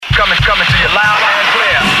coming to you loud and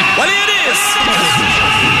clear. Well, here it is.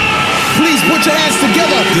 Please put your hands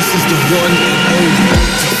together. This is the one and only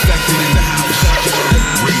Defected in the house.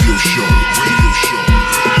 Radio show.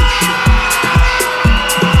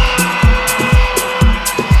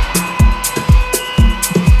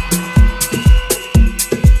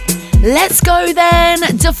 Let's go then,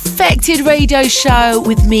 Defected Radio Show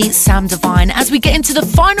with me, Sam Divine, as we get into the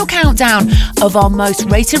final countdown of our most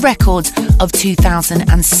rated records of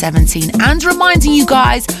 2017. And reminding you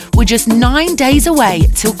guys, we're just 9 days away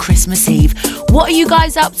till Christmas Eve. What are you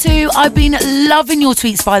guys up to? I've been loving your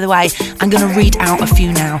tweets, by the way. I'm going to read out a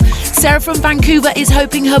few now. Sarah from Vancouver is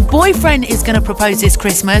hoping her boyfriend is going to propose this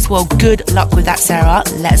Christmas. Well, good luck with that, Sarah.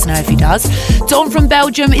 Let us know if he does. Dom from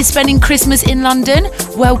Belgium is spending Christmas in London.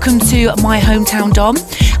 Welcome to my hometown, Dom.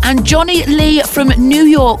 And Johnny Lee from New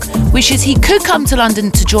York wishes he could come to London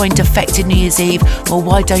to join Defected New Year's Eve. Well,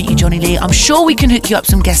 why don't you, Johnny Lee? I'm sure we can hook you up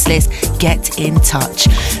some guest lists. Get in touch.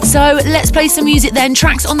 So let's play some music then.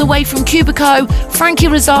 Tracks on the way from Cubico, Frankie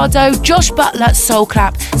Rosado, Josh Butler, Soul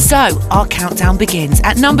Clap. So our countdown begins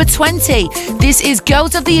at number 20. This is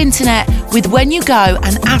Girls of the Internet with When You Go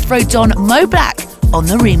and Afro Don Mo Black on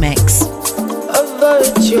the remix.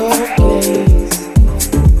 Avert your gaze.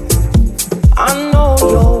 I know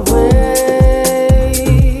your ways.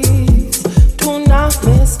 Do not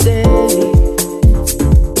mistake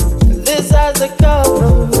this as a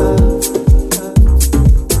cover up.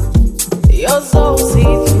 You're so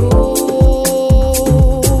see-through.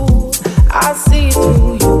 I see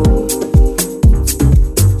through you,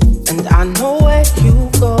 and I know where you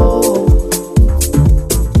go.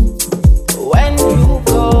 When you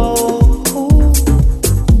go,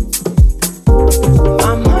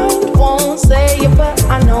 my mind won't say it, but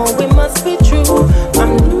I know it must be true.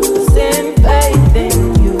 I'm losing faith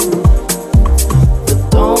in you, but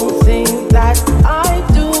don't think that I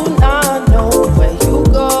do.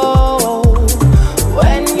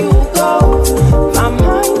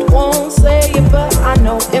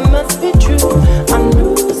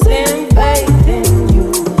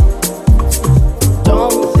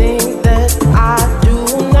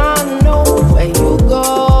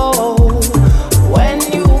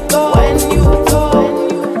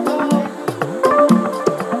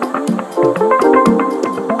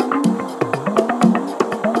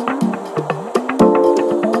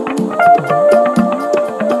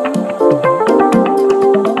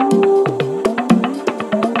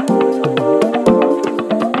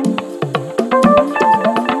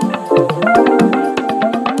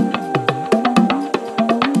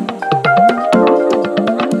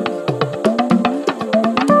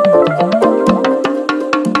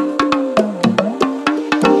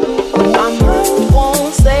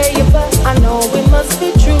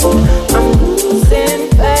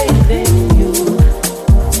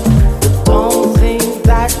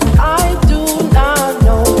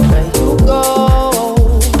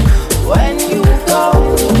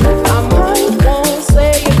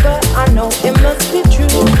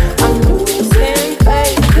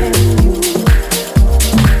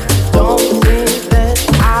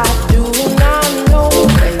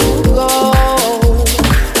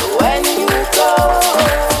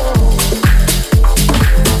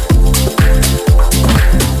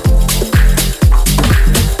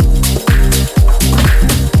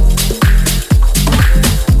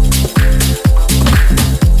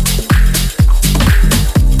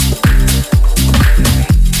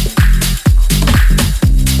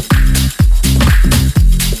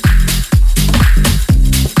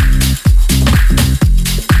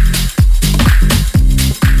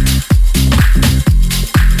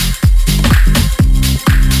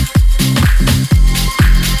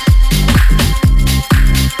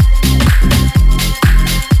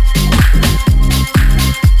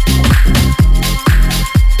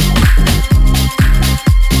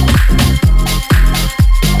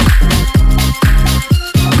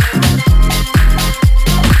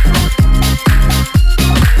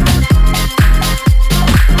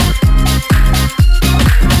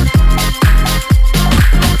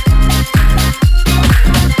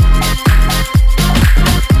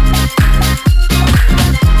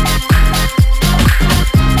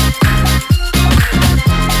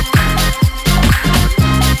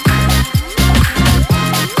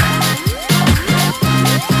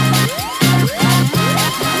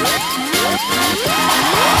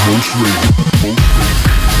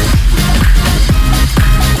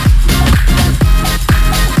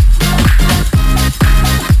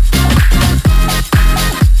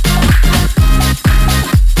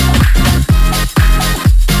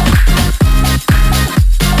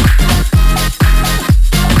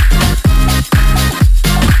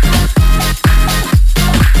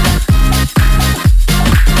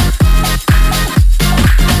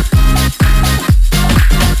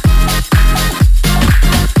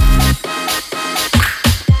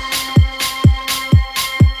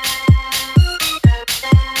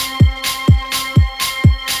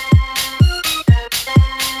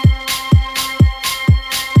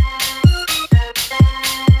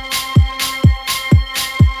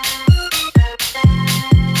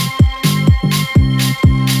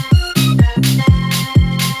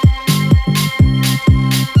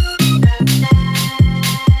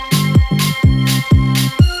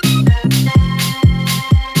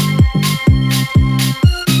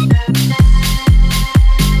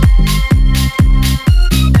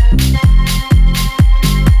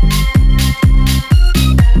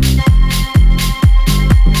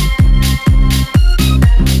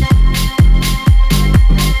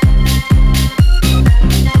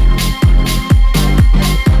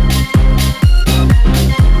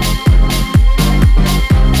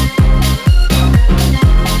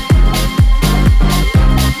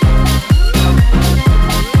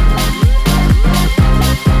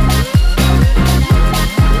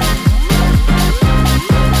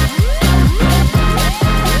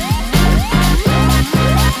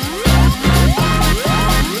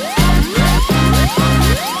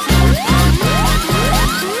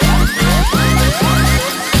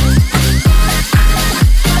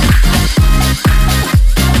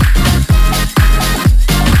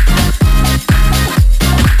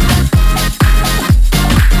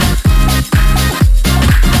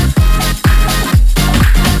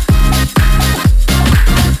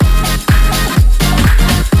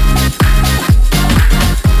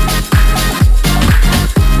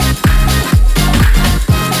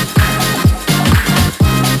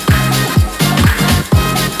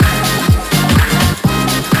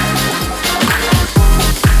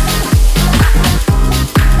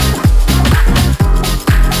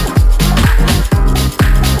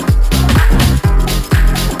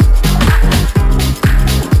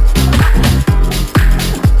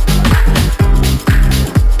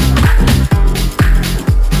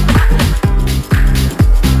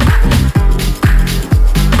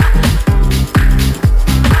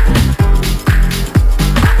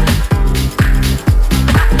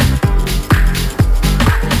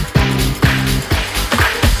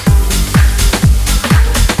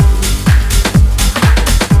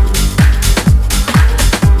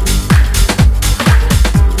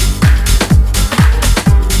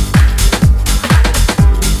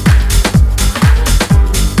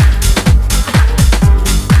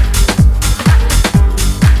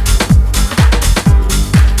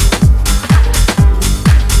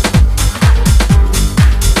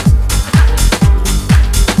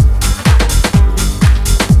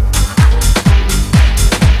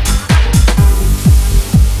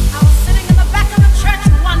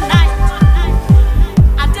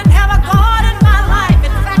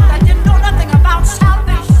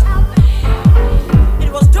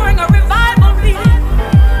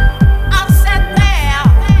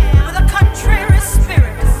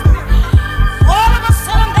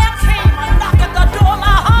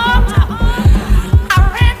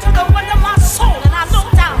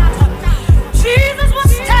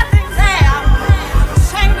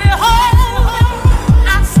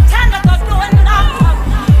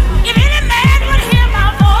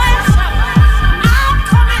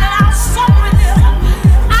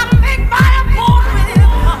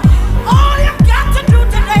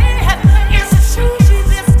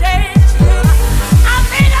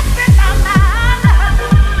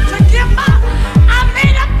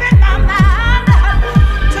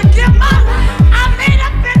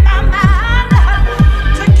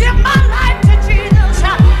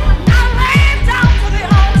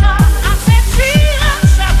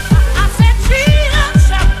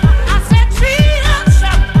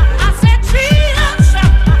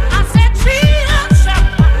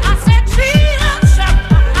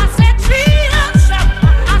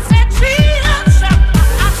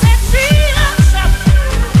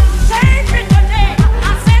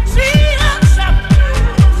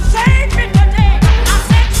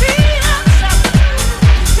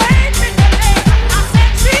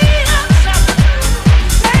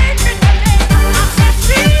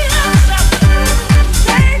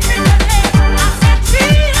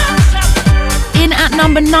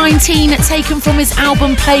 number 19, taken from his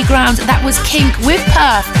album Playground. That was Kink with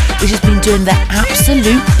Perth, which has been doing the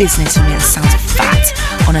absolute business for me. It sounds fat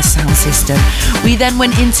on a sound system. We then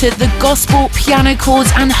went into the gospel piano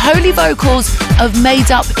chords and holy vocals of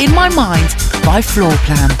Made Up in My Mind by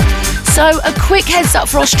Floorplan. So a quick heads up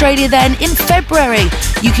for Australia then. In February,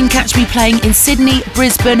 you can catch me playing in Sydney,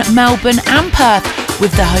 Brisbane, Melbourne and Perth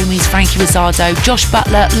with the homies Frankie Rosado, Josh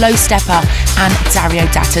Butler, Low Stepper and Dario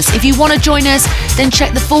Datus. If you want to join us, then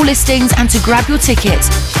check the full listings and to grab your tickets,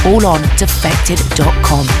 all on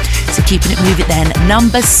defected.com. So keeping it moving then,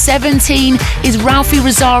 number 17 is Ralphie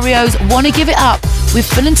Rosario's Wanna Give It Up with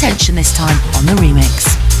Full Intention this time on the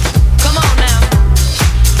remix. Come on now.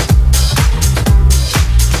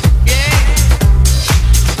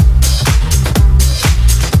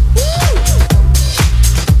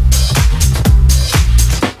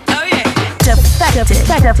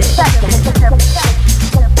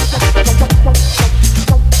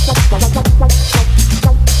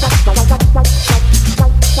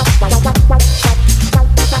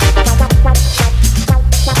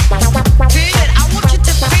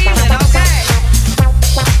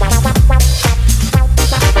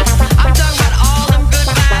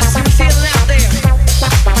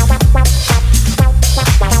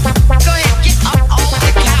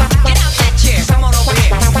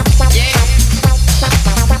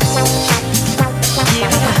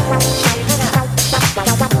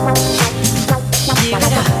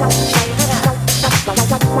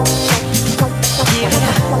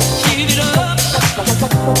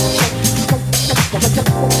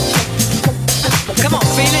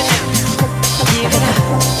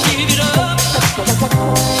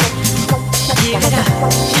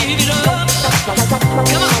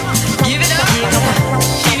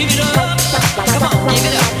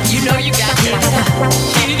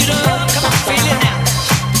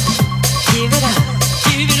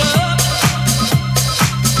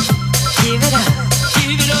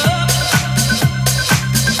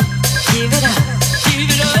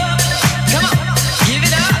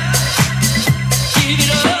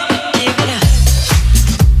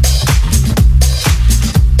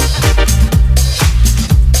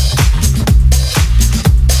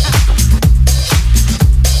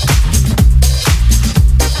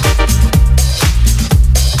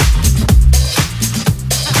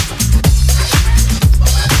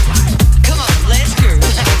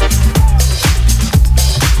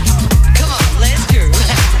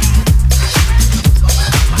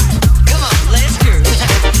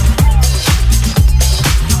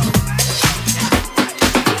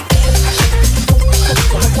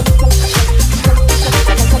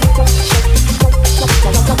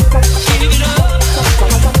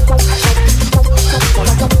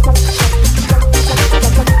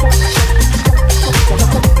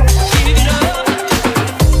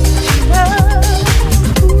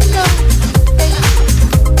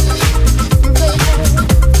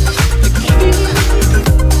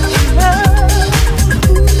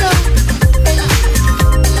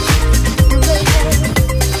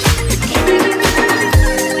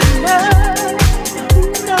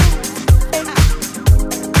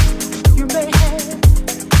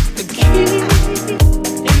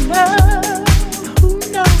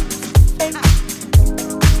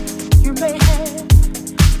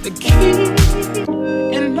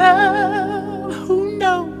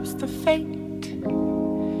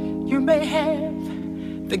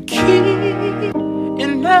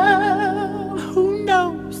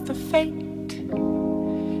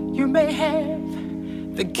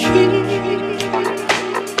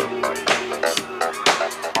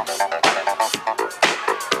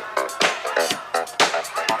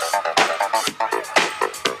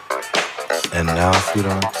 And now,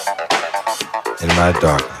 sweetheart, in my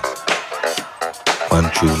darkness,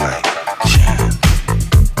 one true light shines.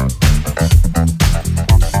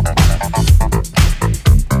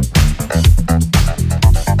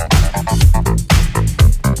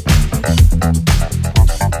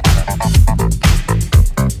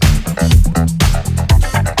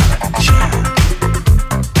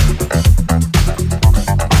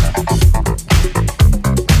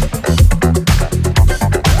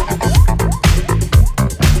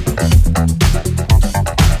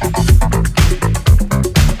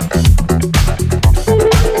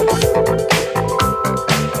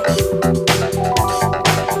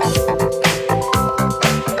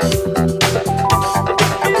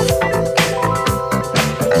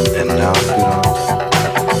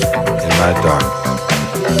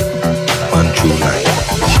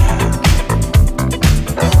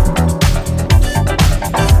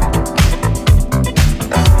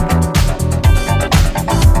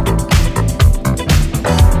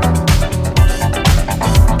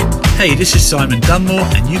 Hey, this is Simon Dunmore,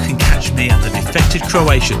 and you can catch me at the Defected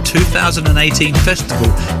Croatia 2018 Festival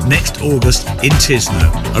next August in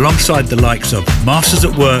Tisno, alongside the likes of Masters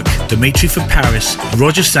at Work, Dimitri from Paris,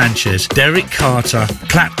 Roger Sanchez, Derek Carter,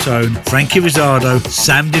 Claptone, Frankie Rizzardo,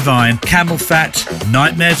 Sam Divine, Camel Fat,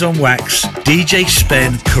 Nightmares on Wax, DJ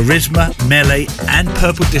Spen, Charisma, Melee, and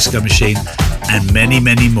Purple Disco Machine, and many,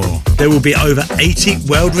 many more. There will be over 80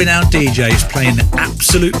 world-renowned DJs playing the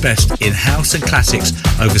absolute best in house and classics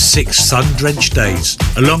over 6 sun-drenched days,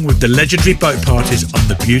 along with the legendary boat parties on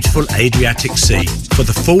the beautiful Adriatic Sea. For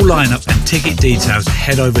the full lineup and ticket details,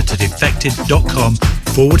 head over to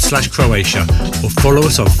defected.com/Croatia or follow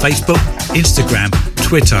us on Facebook, Instagram,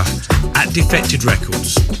 Twitter @Defected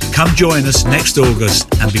Records. Come join us next August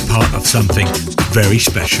and be part of something very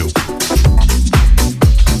special.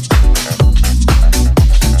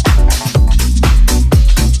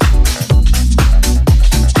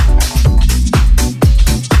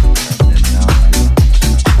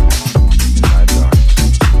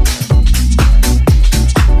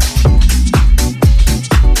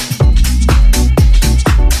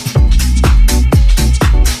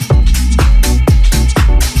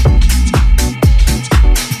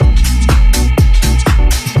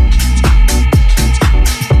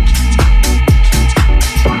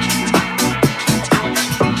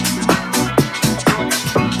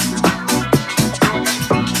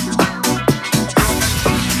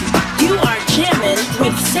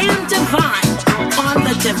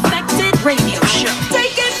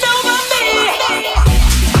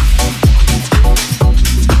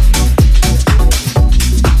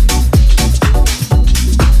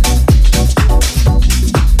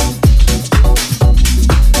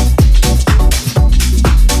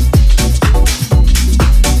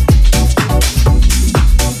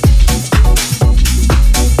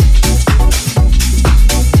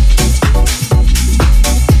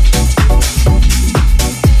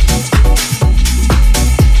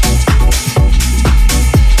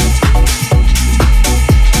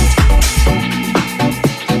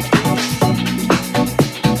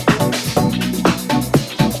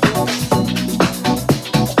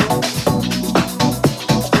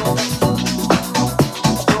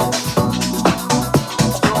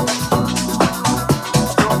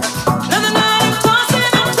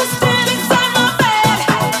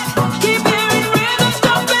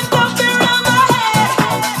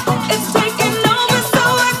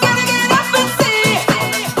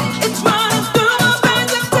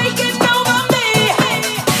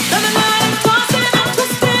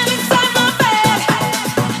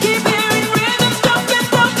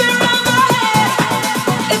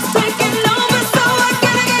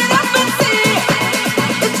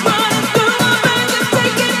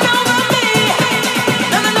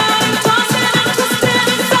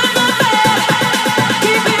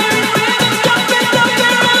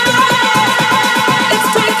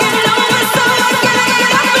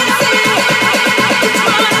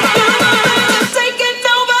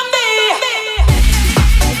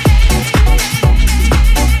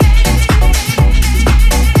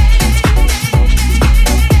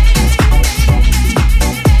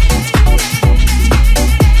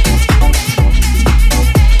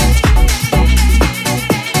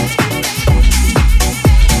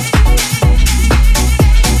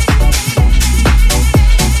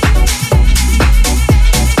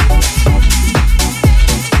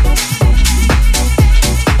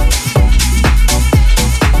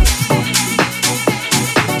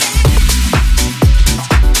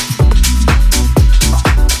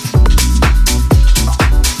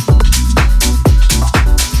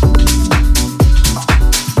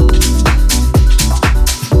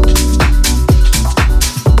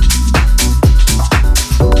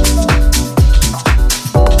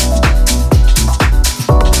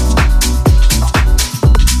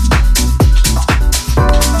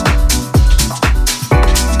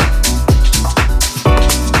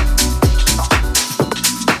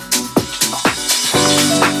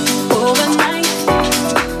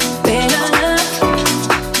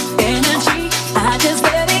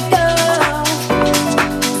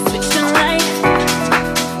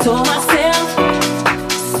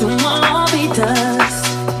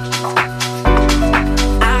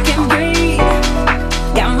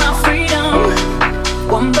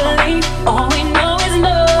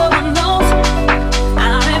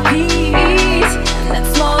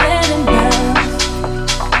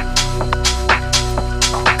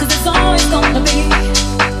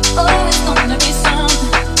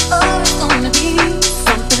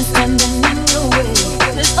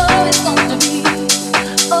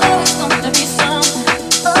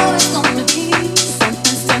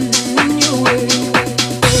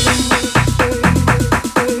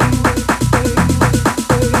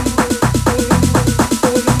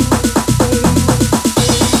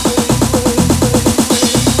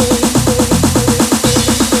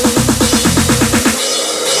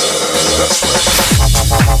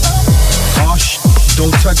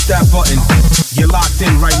 push that button. You're locked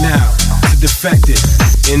in right now to Defected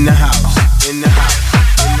in the house, in the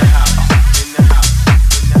house, in the house.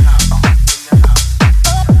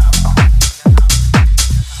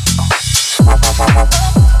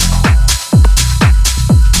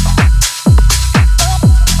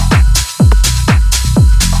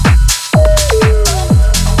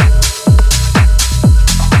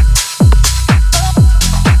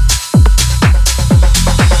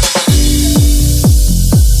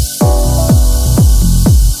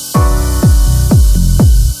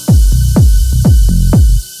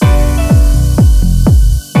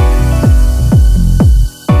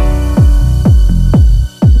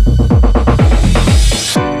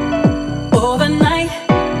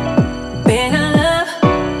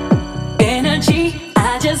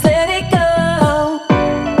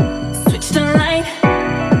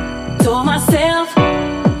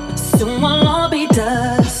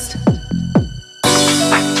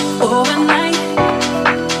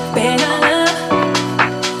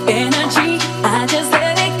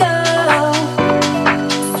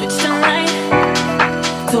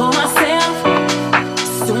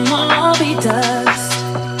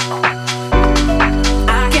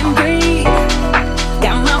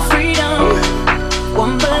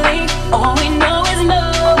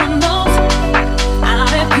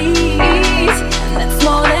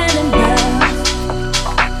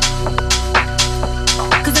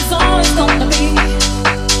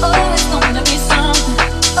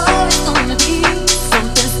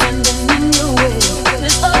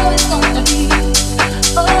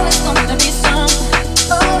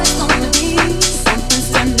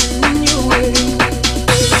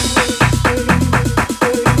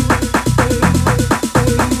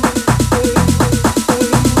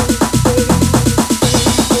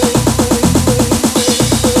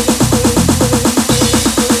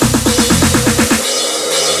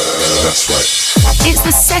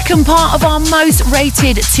 Part of our most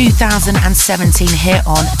rated 2017 hit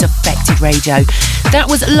on Defected Radio. That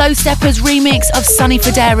was Low Stepper's remix of Sonny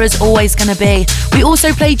Fodera's Always Gonna Be. We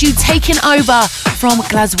also played you Taking Over from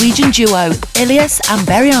Glaswegian duo Ilias and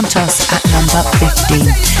Beriantos at number 15.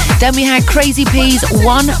 Then we had Crazy P's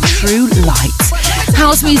One True Light.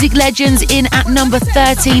 House music legends in at number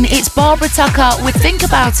 13. It's Barbara Tucker with Think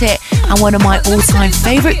About It, and one of my all-time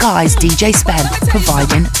favourite guys, DJ Spen,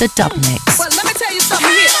 providing the dub mix. Well, let me tell you something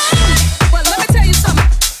here. Well, let me tell you something.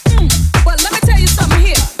 Well, let me tell you something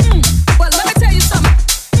here. Well, let me tell you something.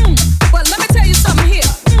 Well, let me tell you something here.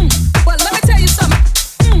 Well, let me tell you something.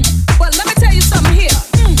 Well, let me tell you something here.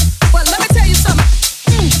 Well, let me tell you something.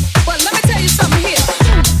 Well, let me tell you something here.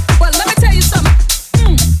 Well, let me tell you something.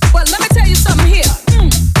 Well, let me tell you something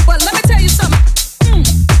here. Well, let me tell you something.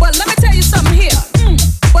 Well, let me tell you something here.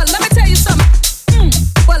 Well, let me tell you something.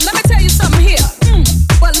 Well, let me tell you something here.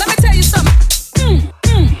 Well, let me tell you something.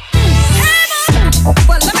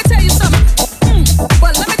 Well, let me tell you something.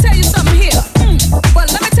 Well, let me tell you something here. Well,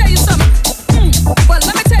 let me tell you something. Well,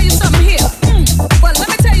 let me tell you something here. Well, let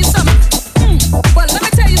me tell you something. Well, let me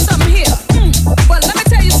tell you something here. Well, let me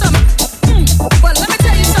tell you something. Well, let me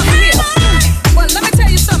tell you something here. Well, let me tell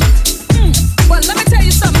you something. Well, let me tell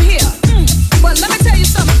you something here. Well, let me tell you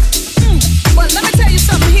something. Well, let me tell you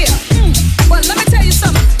something here. Well, let me tell you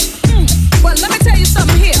something. Well, let me tell you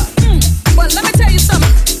something here. Well, let me tell you something.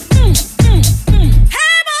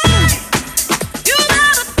 Hey boy, you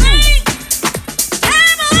gotta think. Hey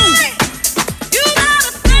boy, you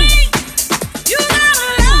gotta think. You gotta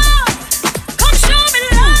love. Come show me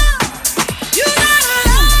love. You gotta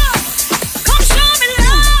love. Come show me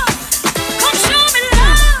love. Come show me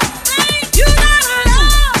love. You gotta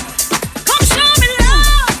love. Come show me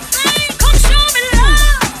love. Come show me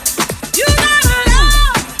love. You gotta love.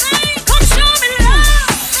 Come show me love.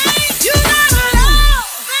 You gotta love.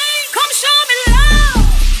 Come show me love.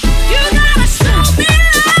 You gotta show me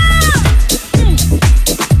love.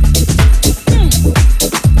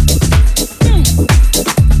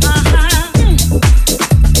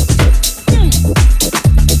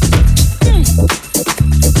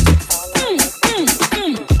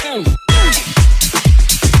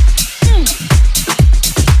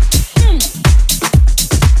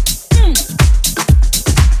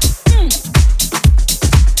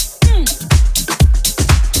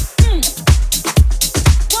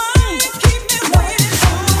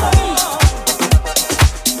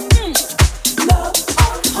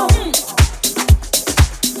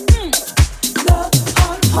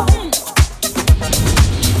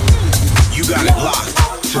 You got it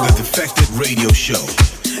locked to the Defected Radio Show.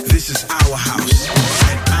 This is our house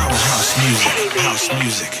and our house music. House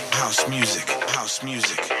music. House music. House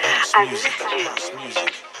music. House music. House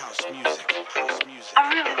music. House music. House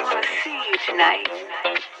music. tonight.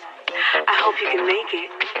 I hope you can make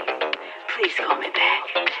it. Please call me back.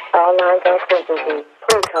 All lines are frequency.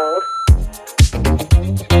 Please hold.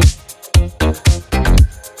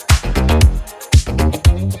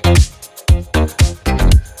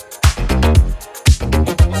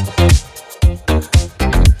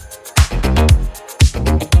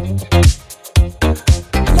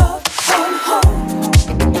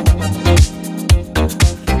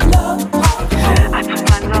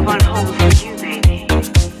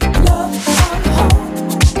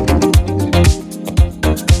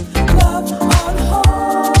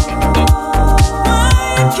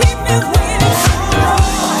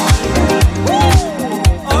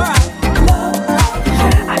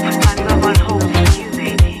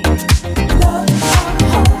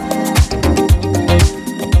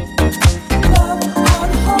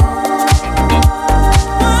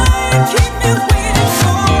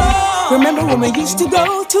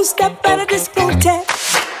 Step at a discotheque,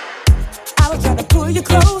 I would try to pull you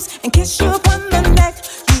close and kiss you upon the neck.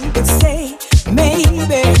 You would say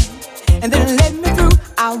maybe, and then let me through.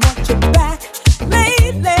 I want you back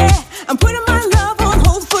lately. I'm putting my love on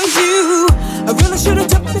hold for you. I really should have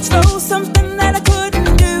took it slow, something that I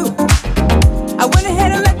couldn't do. I went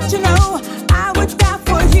ahead and let you know I would die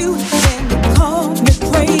for you. Then you called me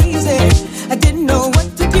crazy. I didn't know what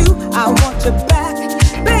to do. I want you back,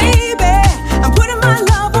 baby. I'm putting my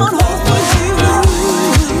love on hold for you.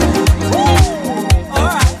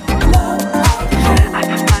 Alright. I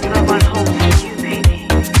put my love on hold for you, baby.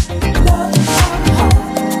 Love on hold.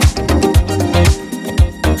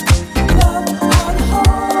 Love on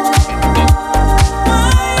hold.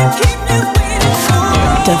 Why keep me waiting for?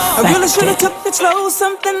 I really should have took it slow,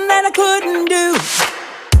 something that I couldn't do.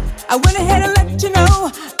 I went ahead and let you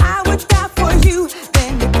know I would die for you.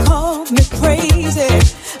 Then you called me crazy.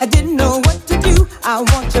 I didn't know what to do. I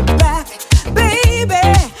want you back, baby.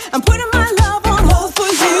 I'm putting my love on hold for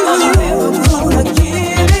you. I'm never gonna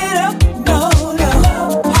give it up, no, no.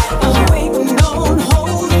 I'm waiting on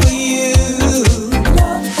hold for you.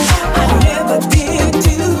 I never did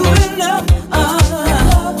do enough.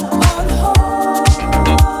 Love on hold.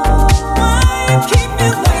 Why keep me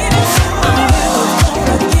waiting? I'm never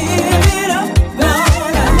gonna give it up, no,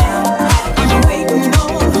 no. I'm waiting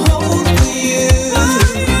on hold for you.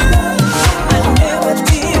 I never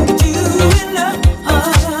did do enough.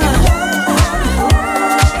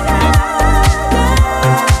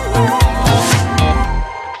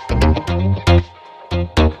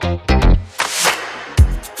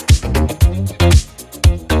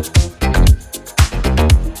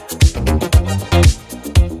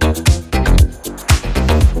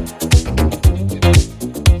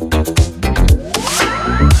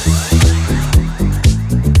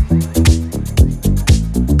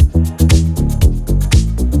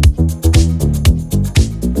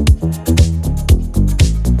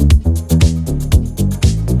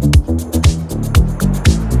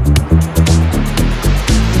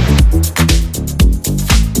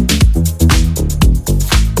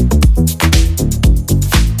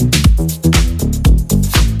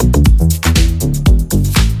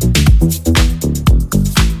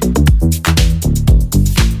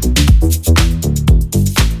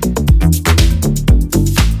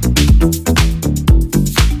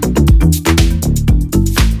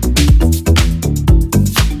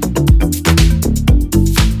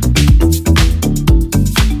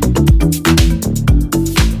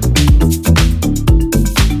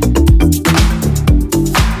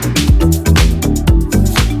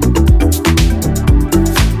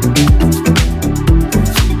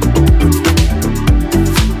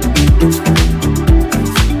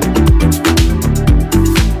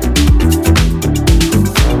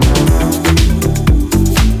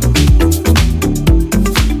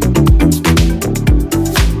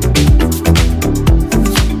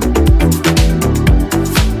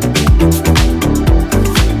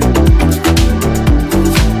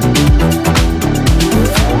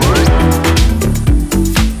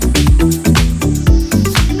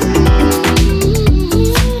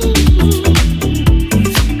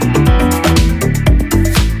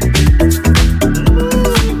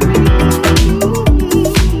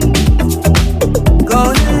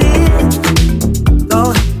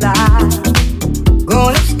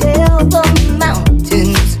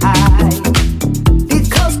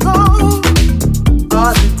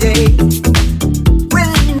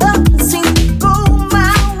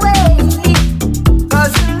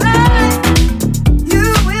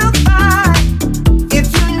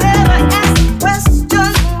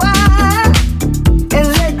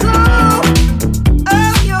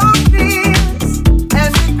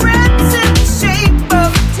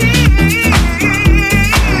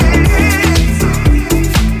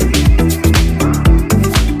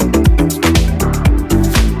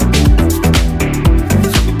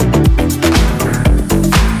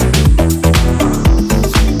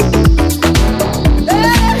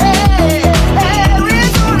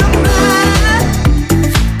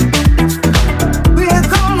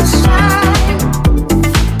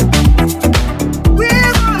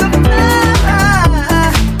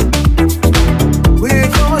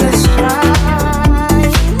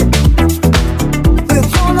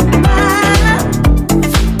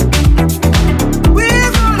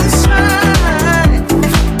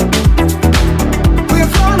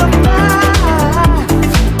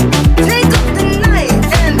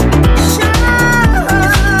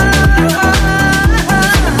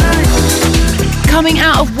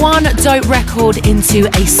 dope record into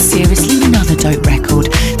a seriously another dope record.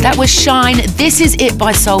 That was Shine, This Is It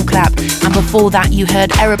by Soul Clap. And before that, you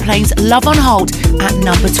heard Aeroplane's Love on Hold at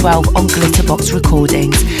number 12 on Glitterbox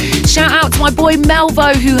Recordings. Shout out to my boy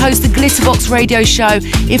Melvo, who hosts the Glitterbox radio show.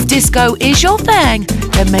 If disco is your thing,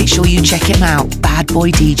 then make sure you check him out. Bad boy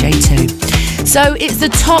DJ too. So it's the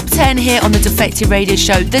top 10 here on the Defected Radio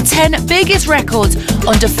Show, the 10 biggest records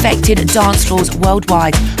on Defected dance floors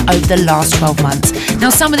worldwide over the last 12 months.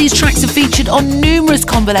 Now, some of these tracks are featured on numerous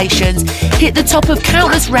compilations, hit the top of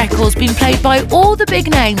countless records, been played by all the big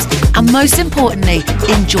names, and most importantly,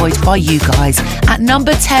 enjoyed by you guys. At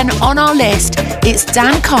number 10 on our list, it's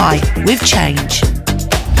Dan Kai with Change.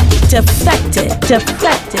 Defected,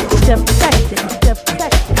 defected, defected,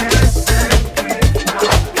 defected.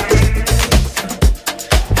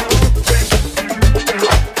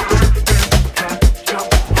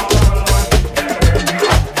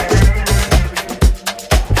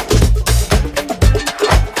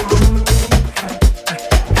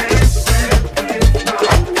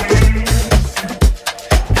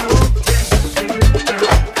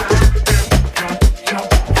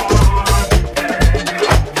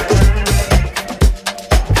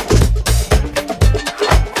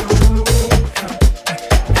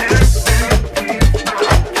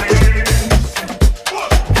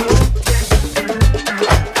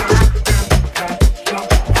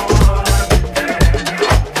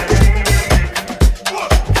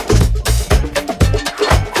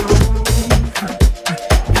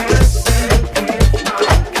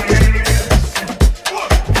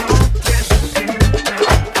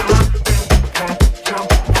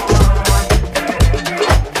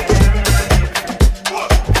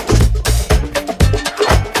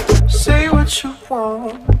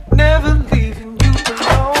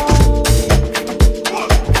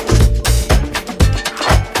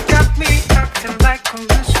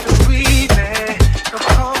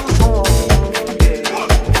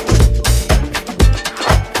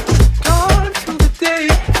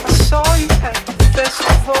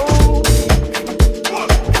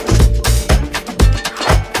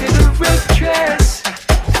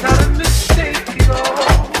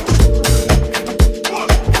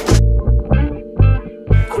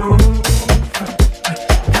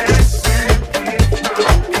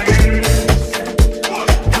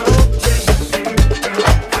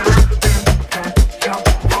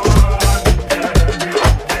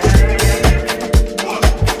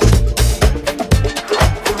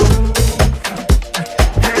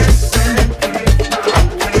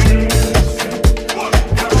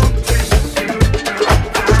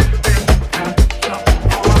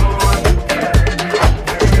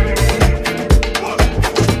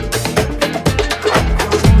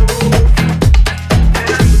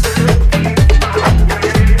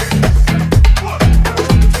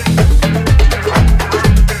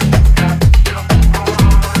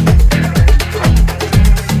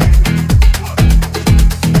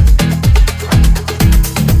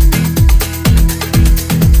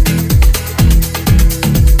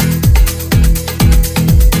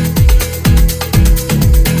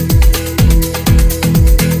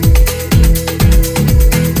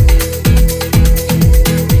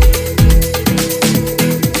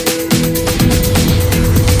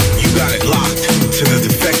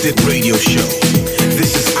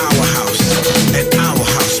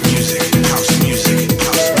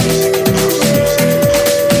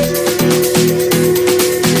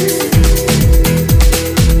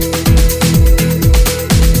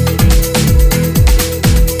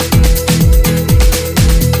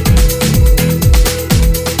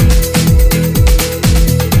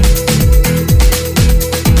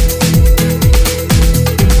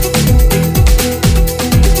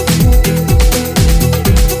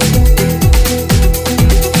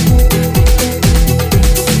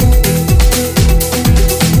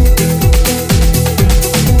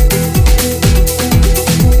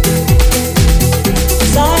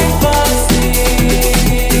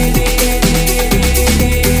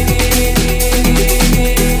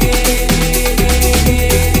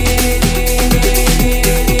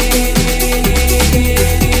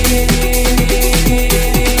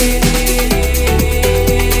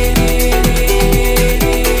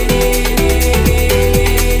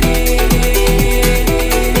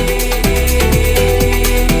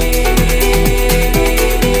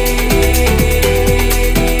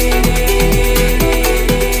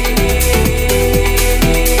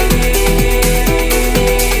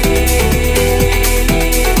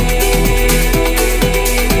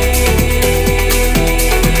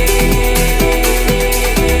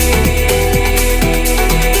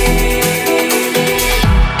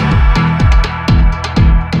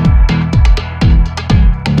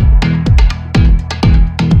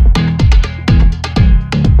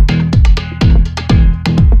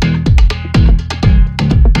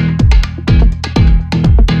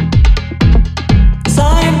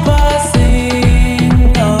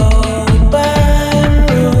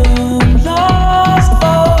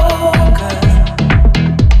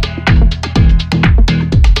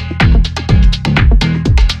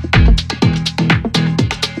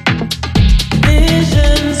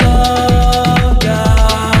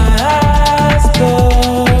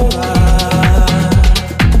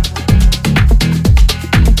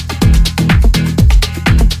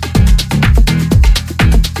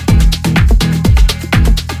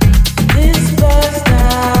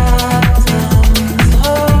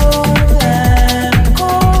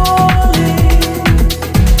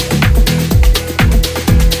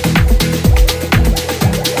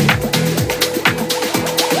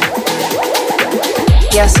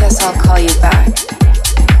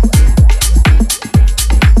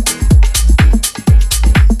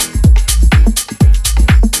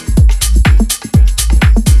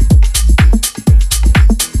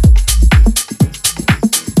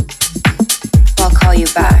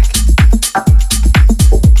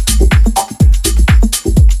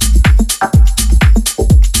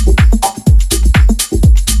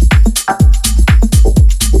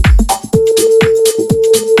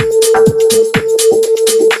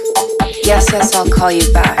 call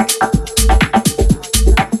you back.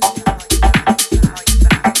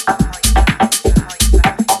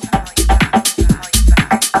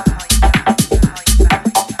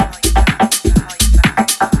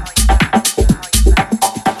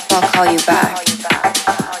 I'll call you back.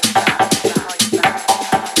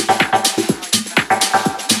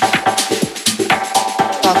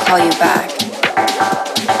 I'll call you back.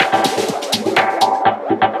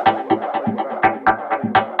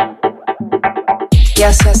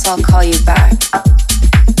 Yes, yes, I'll call you back.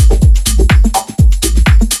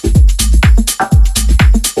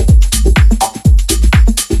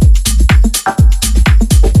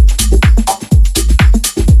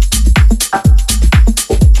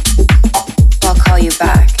 I'll call you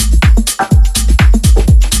back.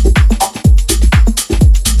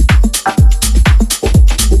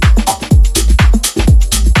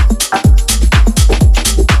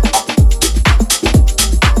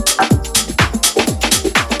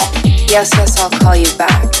 Yes, yes, I'll call you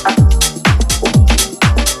back.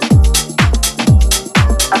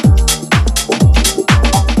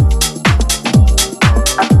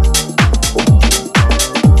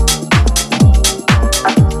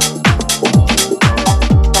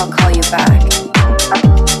 I'll call you back.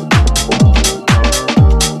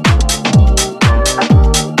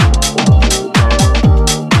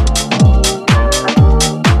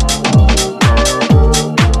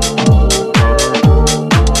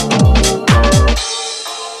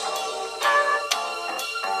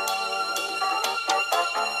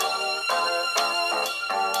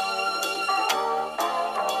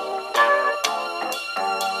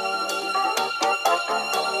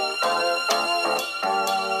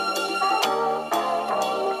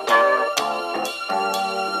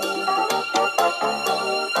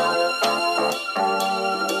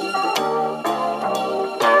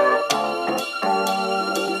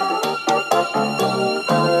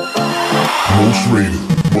 Most rated.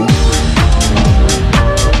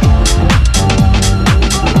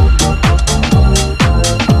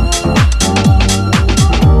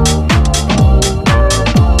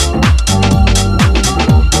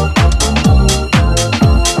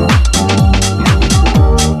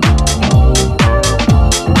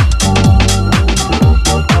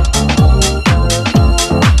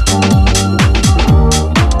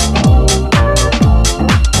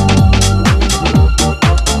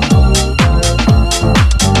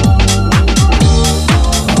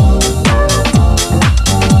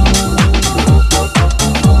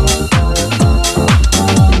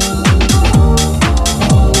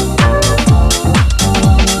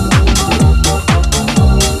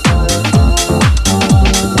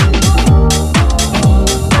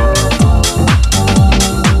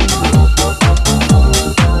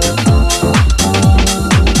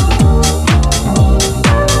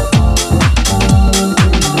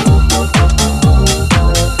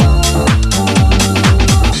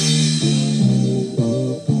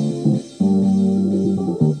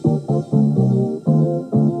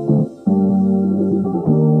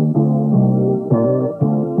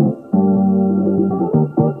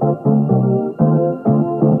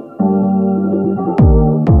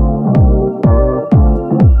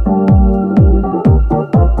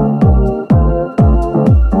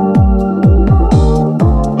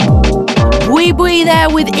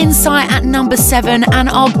 With Insight at number 7, and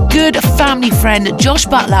our good family friend Josh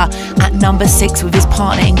Butler at number 6 with his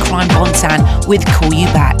partner in crime Bontan with Call You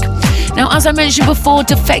Back. Now, as I mentioned before,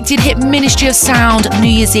 Defected hit Ministry of Sound New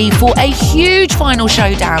Year's Eve for a huge final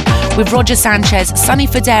showdown with Roger Sanchez, Sonny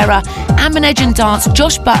Fodera, Amanege and Dance,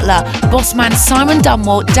 Josh Butler, Bossman Simon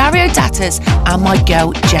Dunmore, Dario Datters, and my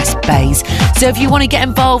girl Jess Bays. So if you want to get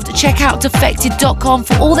involved, check out defected.com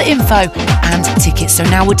for all the info and tickets. So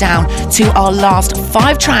now we're down to our last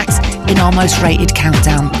 5 tracks in our most rated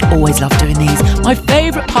countdown. Always love doing these. My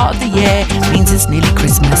favourite part of the year, means it's nearly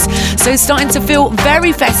Christmas. So starting to feel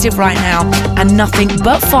very festive right now, and nothing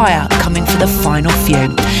but fire coming for the final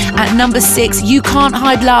few. At number 6, You Can't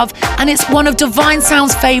Hide Love, and it's one of Divine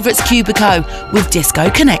Sound's favourites, Cubico, with Disco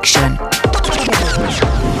Connection.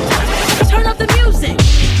 Turn up the music.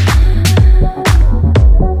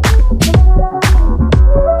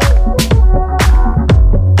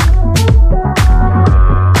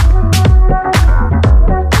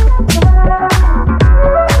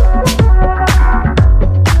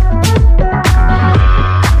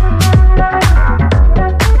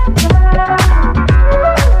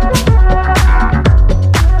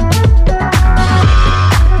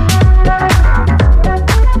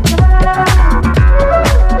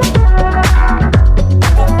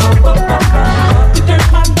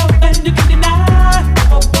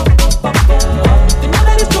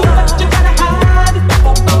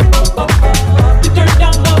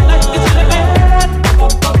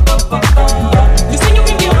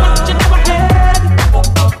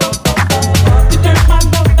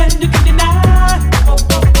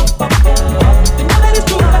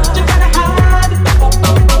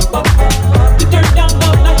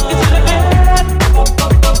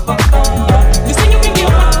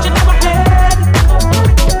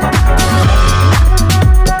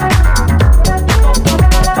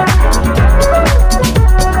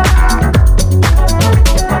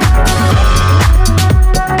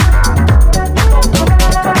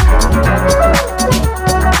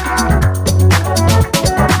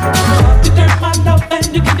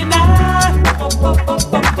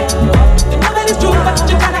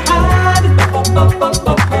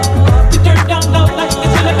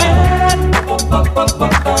 You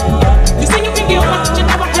say you can give what you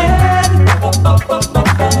never had.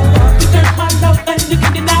 You turn my love and you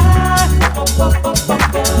can deny.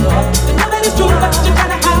 You know that it's true, but you try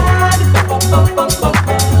to hide.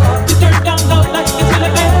 You turn down love like it's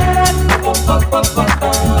really bad.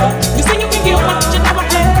 You say you can give what you never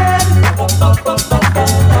had.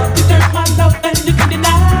 You turn my love and you can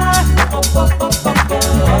deny.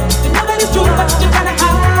 You know that it's true, but you try to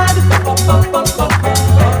hide.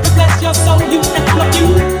 To bless your soul, you and all of you.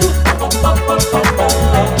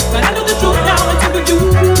 But I know the truth now and so do you.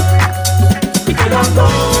 You cannot go.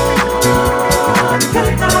 You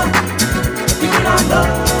cannot. You cannot go.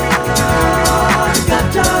 You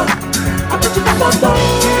gotcha. I bet you cannot go.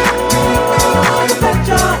 You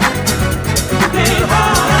betcha. You can't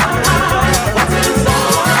hide what's inside.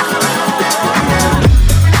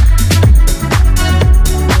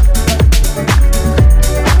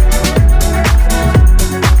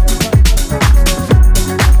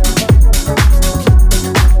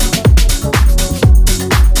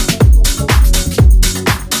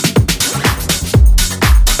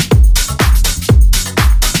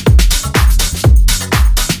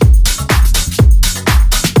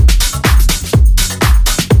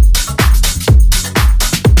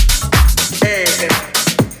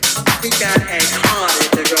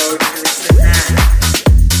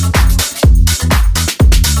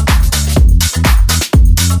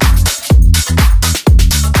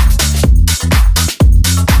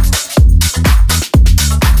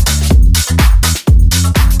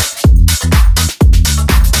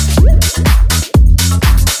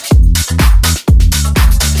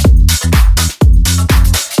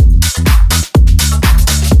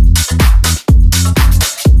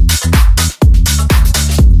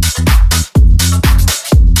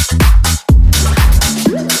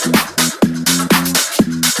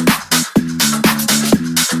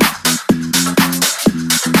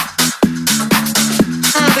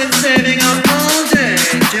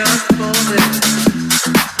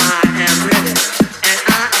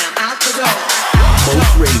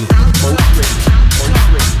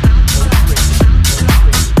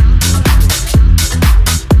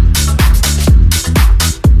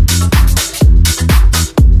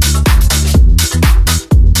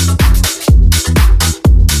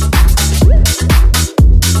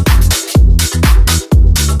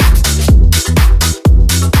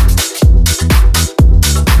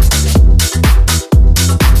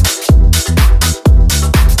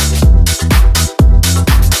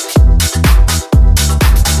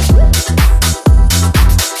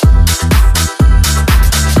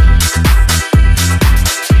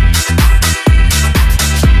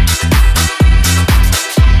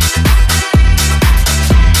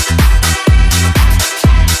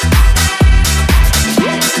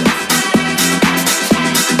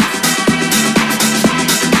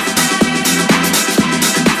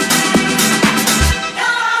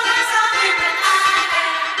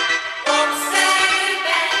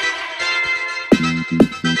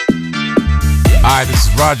 Hi, this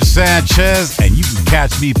is Roger Sanchez, and you can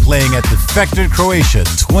catch me playing at Defected Croatia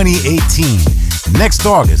 2018 next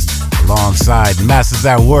August alongside Masters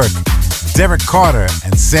at Work, Derek Carter,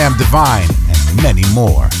 and Sam Divine, and many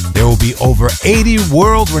more. There will be over 80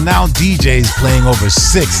 world-renowned DJs playing over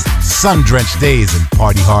 6 sun-drenched days and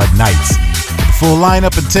party-hard nights. For the full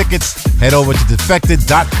lineup and tickets, head over to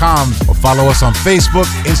defected.com or follow us on Facebook,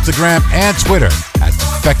 Instagram, and Twitter at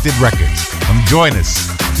Defected Records. Come join us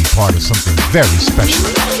and be part of something very special.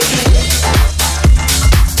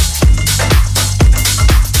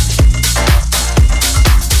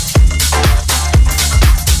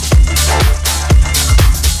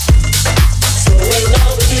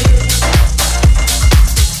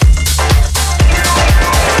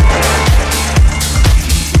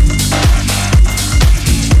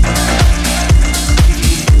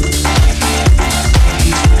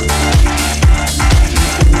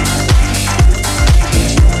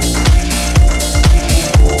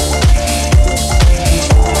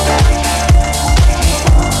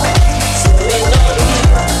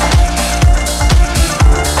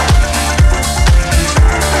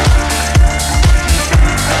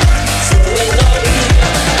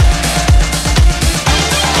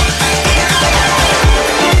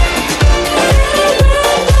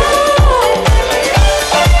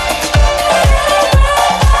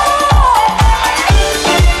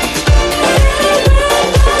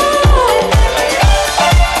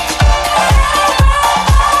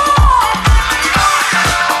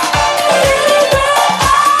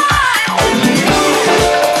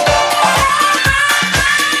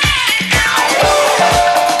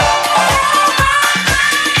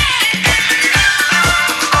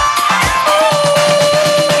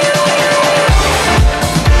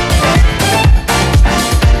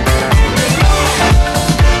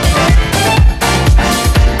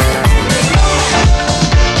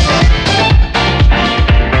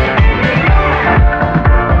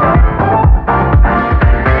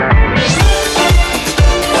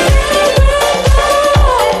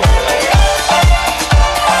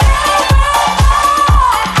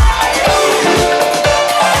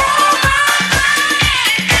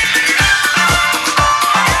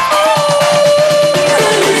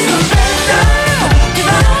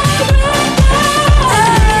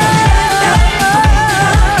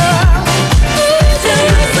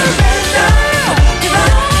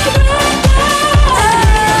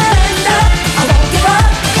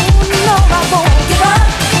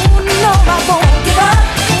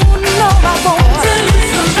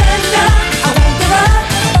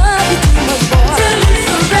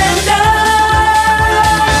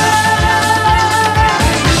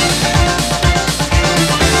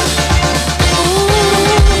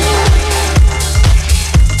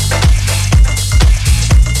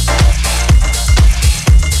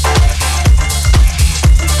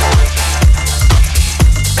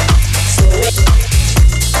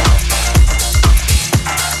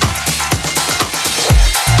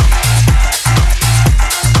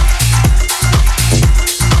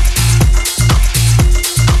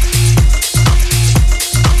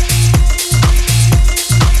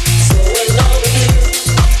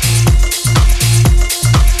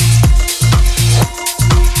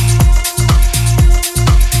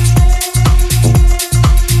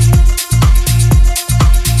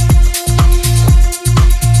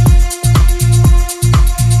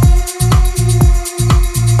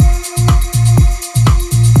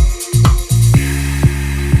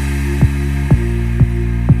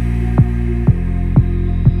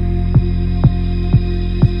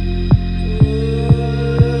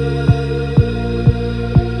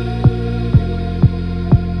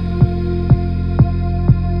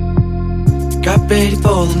 ready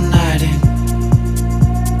for the night in.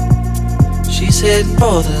 She's heading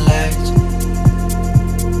for the lights,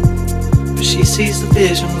 but she sees the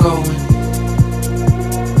vision going,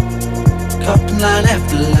 cupping line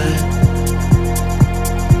after line.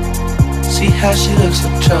 See how she looks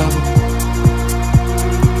like trouble,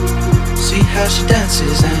 see how she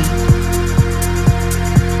dances and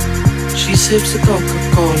she sips the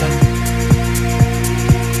Coca-Cola.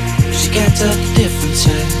 She can't tell the difference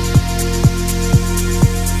yet.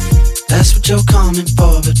 That's what you're coming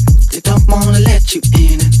for, but they don't wanna let you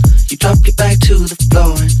in. And you drop your back to the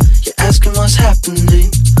floor and you're asking what's happening.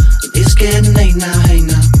 And it's getting late now, hey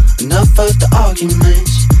now, enough of the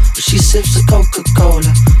arguments. But she sips the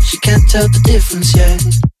Coca-Cola, she can't tell the difference yet.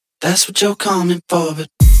 That's what you're coming for, but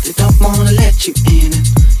they don't wanna let you in. And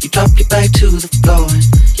you drop your back to the floor and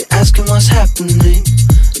you're asking what's happening.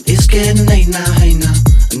 And it's getting late now, hey now,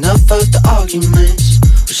 enough of the arguments.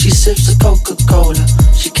 But she sips the Coca-Cola,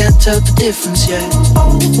 she can't tell the difference yet.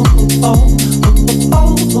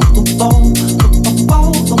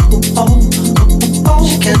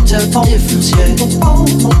 She can't tell the difference yet.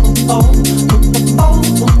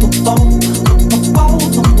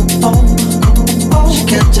 She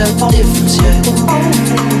can't tell the difference yet.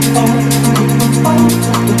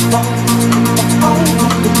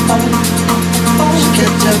 She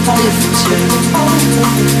can't tell the difference yet.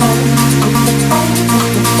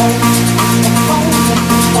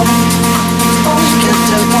 She can't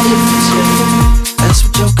tell the difference yet. That's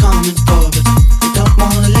what you're coming for, but they don't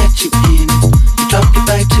wanna let you in. You drop your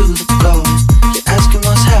back to the floor and you're asking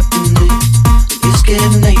what's happening. It's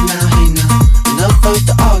getting late now, hey now, enough of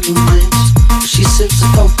the arguments. But she sips the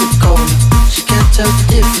Coca-Cola, she can't tell the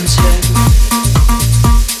difference yet.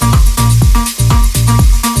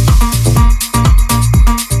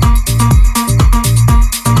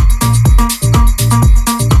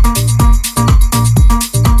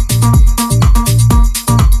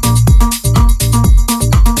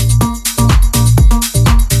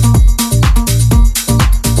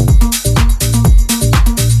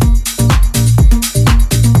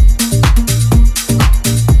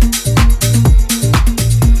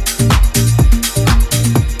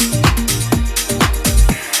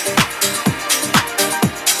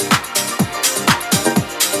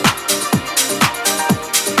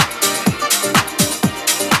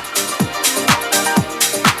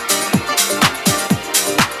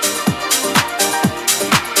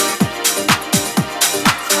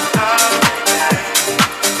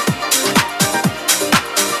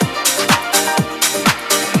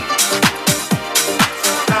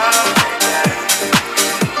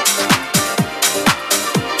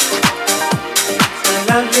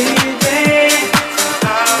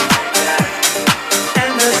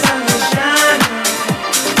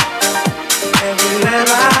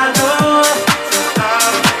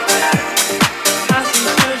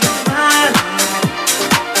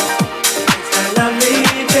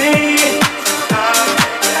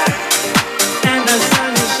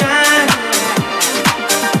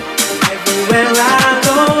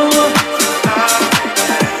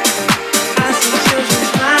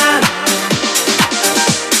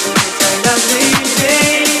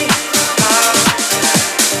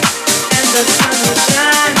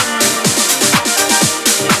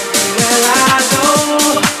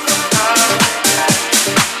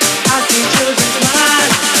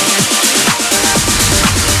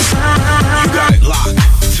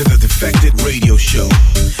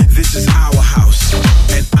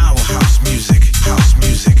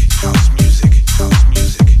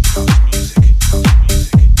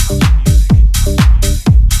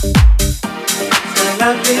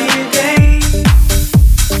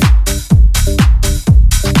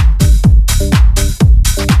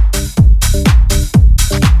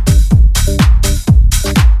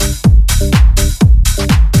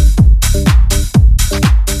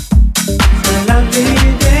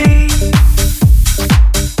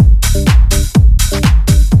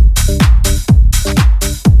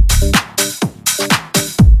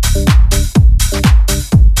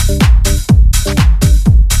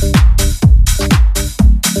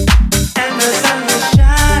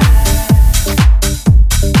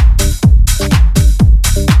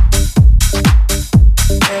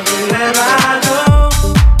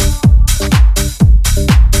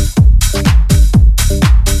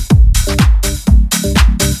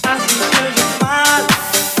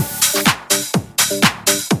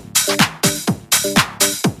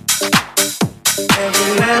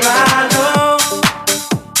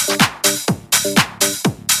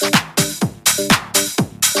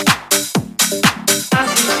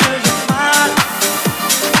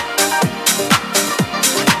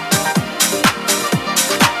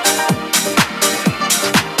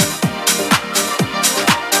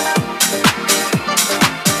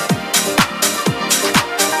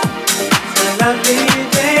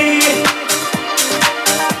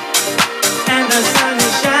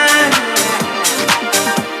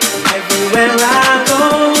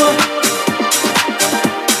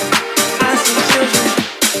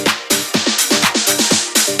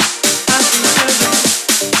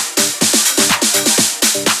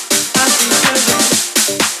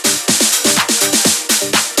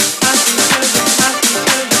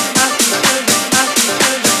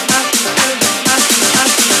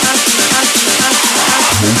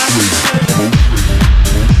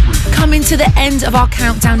 to the end of our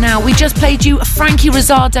countdown now. We just played you Frankie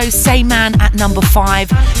Rossado's Say Man at number 5,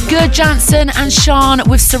 Gerd Janson and Sean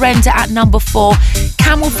with Surrender at number 4,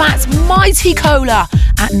 Camel Fat's Mighty Cola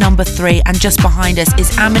at number 3, and just behind us is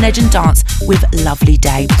Aminej and Dance with Lovely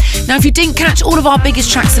Day. Now, if you didn't catch all of our biggest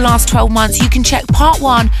tracks the last 12 months, you can check part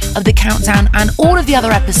 1 of the countdown and all of the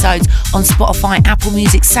other episodes on Spotify, Apple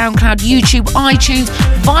Music, SoundCloud, YouTube, iTunes,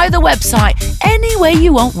 via the website. Anywhere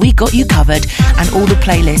you want, we got you covered, and all the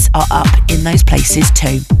playlists are up in those places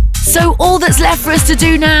too. So all that's left for us to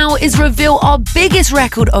do now is reveal our biggest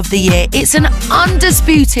record of the year. It's an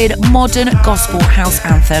undisputed modern gospel house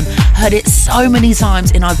anthem. Heard it so many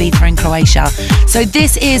times in Ibiza and Croatia. So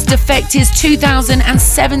this is Defected's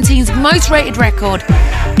 2017's most rated record.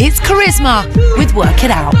 It's Charisma with Work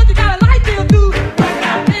It Out.